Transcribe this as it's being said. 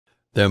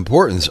The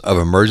importance of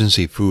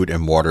emergency food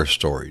and water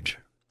storage.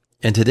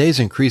 In today's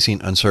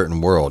increasing uncertain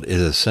world, it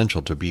is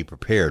essential to be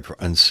prepared for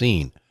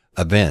unseen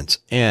events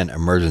and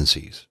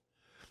emergencies.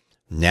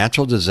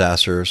 Natural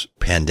disasters,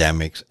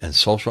 pandemics, and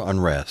social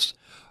unrest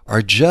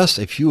are just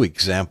a few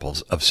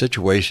examples of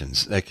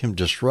situations that can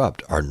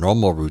disrupt our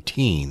normal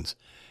routines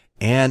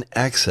and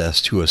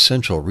access to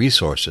essential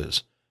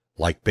resources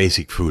like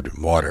basic food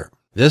and water.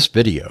 This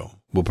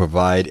video will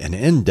provide an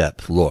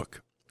in-depth look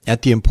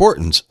at the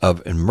importance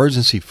of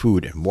emergency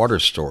food and water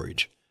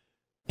storage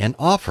and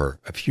offer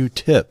a few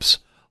tips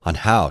on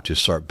how to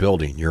start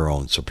building your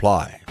own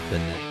supply.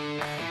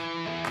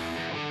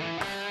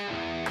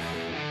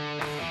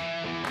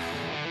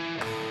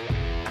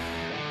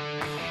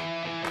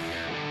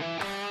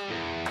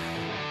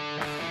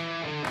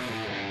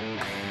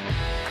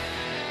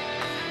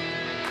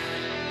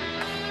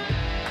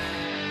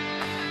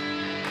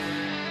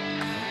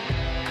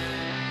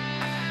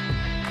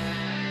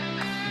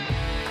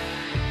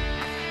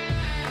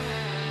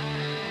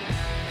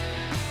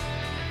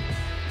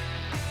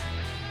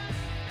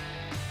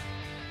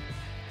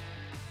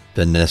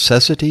 The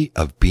necessity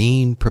of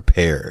being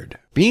prepared.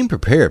 Being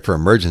prepared for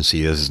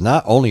emergency is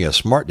not only a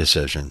smart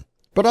decision,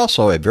 but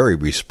also a very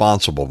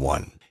responsible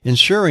one.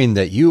 Ensuring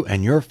that you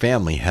and your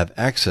family have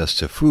access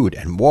to food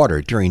and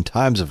water during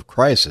times of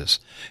crisis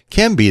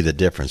can be the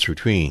difference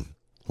between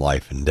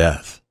life and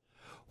death.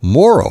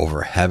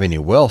 Moreover, having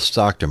a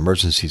well-stocked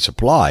emergency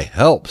supply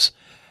helps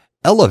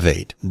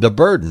elevate the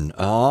burden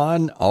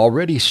on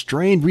already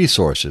strained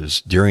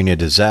resources during a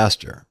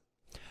disaster,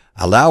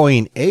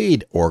 allowing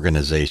aid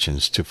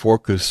organizations to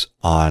focus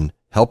on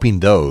helping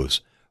those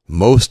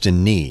most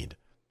in need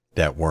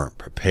that weren't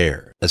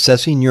prepared.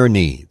 Assessing your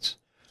needs.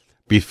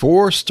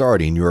 Before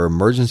starting your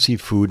emergency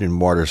food and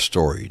water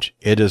storage,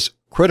 it is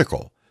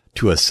critical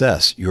to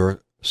assess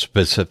your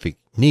specific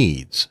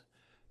needs.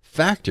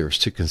 Factors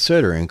to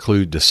consider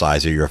include the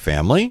size of your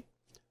family,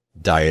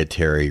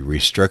 dietary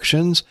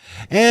restrictions,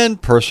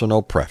 and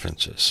personal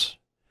preferences.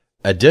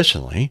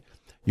 Additionally,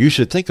 you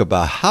should think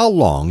about how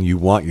long you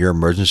want your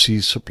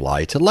emergency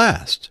supply to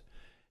last.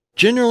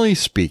 Generally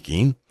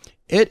speaking,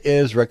 it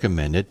is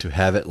recommended to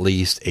have at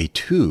least a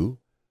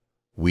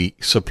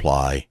 2-week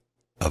supply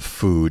of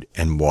food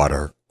and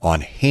water on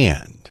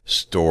hand.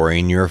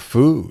 Storing your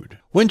food.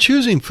 When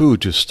choosing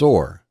food to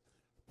store,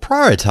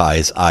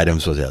 prioritize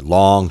items with a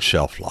long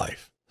shelf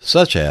life,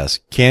 such as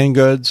canned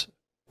goods,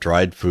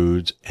 dried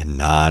foods, and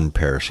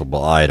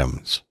non-perishable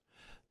items.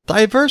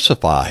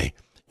 Diversify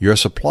your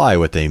supply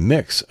with a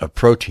mix of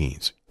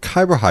proteins,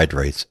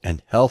 carbohydrates,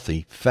 and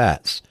healthy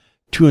fats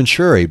to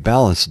ensure a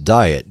balanced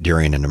diet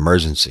during an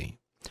emergency.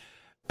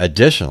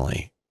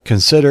 Additionally,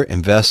 consider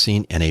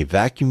investing in a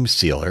vacuum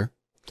sealer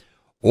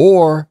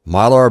or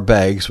Mylar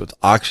bags with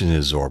oxygen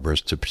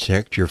absorbers to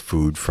protect your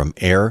food from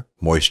air,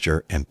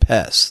 moisture, and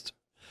pests.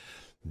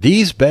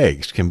 These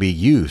bags can be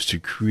used to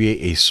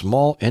create a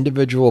small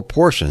individual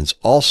portions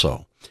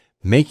also,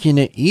 making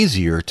it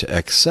easier to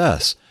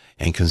access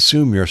and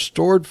consume your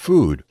stored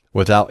food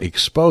without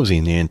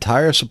exposing the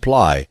entire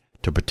supply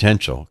to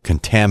potential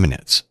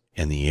contaminants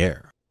in the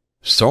air.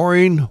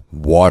 Storing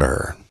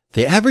water.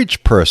 The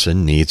average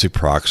person needs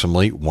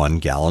approximately 1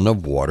 gallon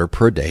of water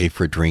per day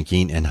for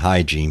drinking and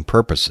hygiene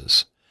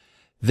purposes.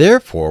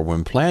 Therefore,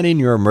 when planning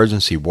your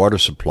emergency water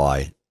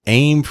supply,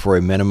 aim for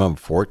a minimum of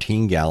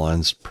 14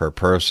 gallons per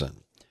person.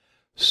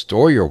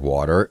 Store your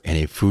water in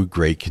a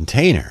food-grade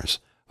containers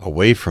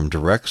away from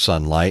direct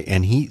sunlight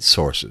and heat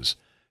sources.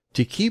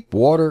 To keep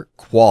water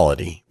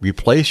quality,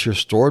 replace your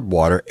stored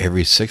water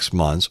every 6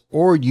 months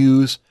or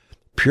use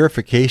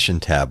purification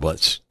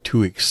tablets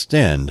to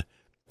extend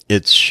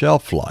its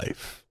shelf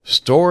life.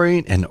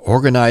 Storing and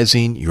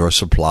organizing your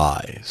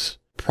supplies.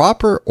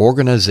 Proper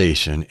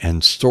organization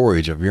and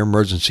storage of your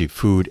emergency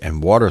food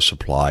and water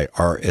supply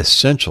are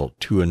essential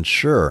to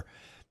ensure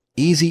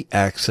easy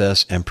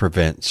access and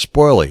prevent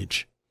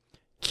spoilage.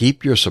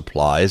 Keep your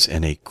supplies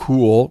in a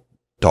cool,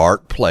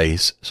 dark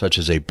place such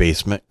as a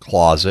basement,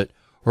 closet,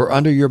 or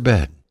under your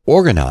bed.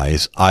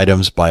 Organize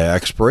items by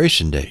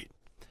expiration date,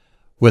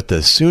 with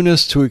the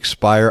soonest to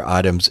expire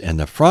items in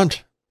the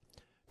front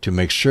to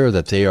make sure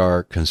that they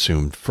are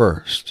consumed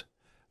first.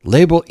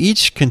 Label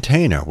each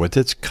container with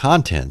its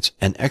contents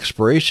and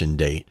expiration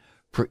date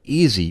for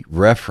easy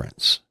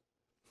reference.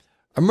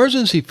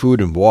 Emergency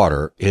food and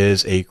water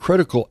is a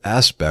critical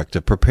aspect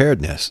of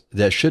preparedness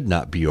that should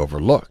not be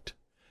overlooked.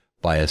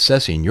 By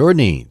assessing your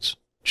needs,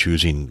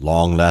 choosing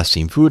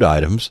long-lasting food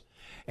items,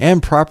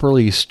 and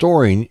properly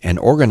storing and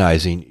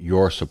organizing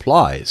your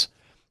supplies,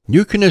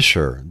 you can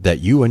assure that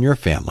you and your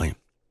family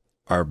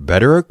are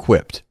better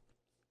equipped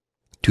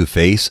to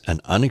face an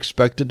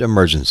unexpected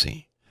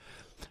emergency.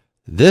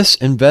 This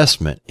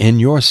investment in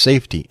your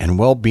safety and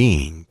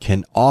well-being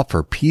can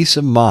offer peace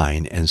of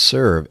mind and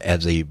serve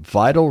as a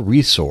vital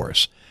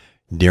resource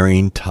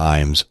during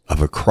times of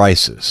a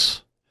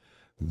crisis.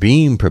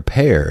 Being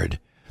prepared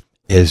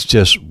is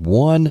just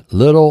one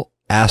little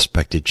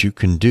aspect that you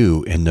can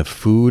do in the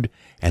food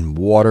and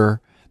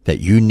water that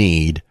you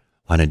need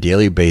on a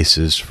daily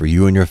basis for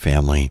you and your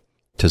family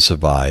to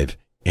survive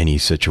any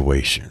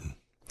situation.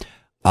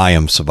 I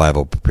am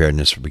Survival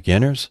Preparedness for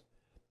Beginners.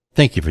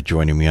 Thank you for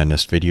joining me on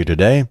this video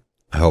today.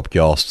 I hope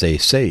you all stay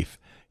safe.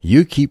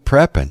 You keep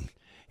prepping.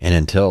 And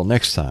until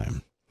next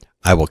time,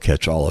 I will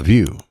catch all of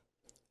you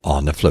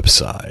on the flip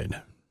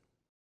side.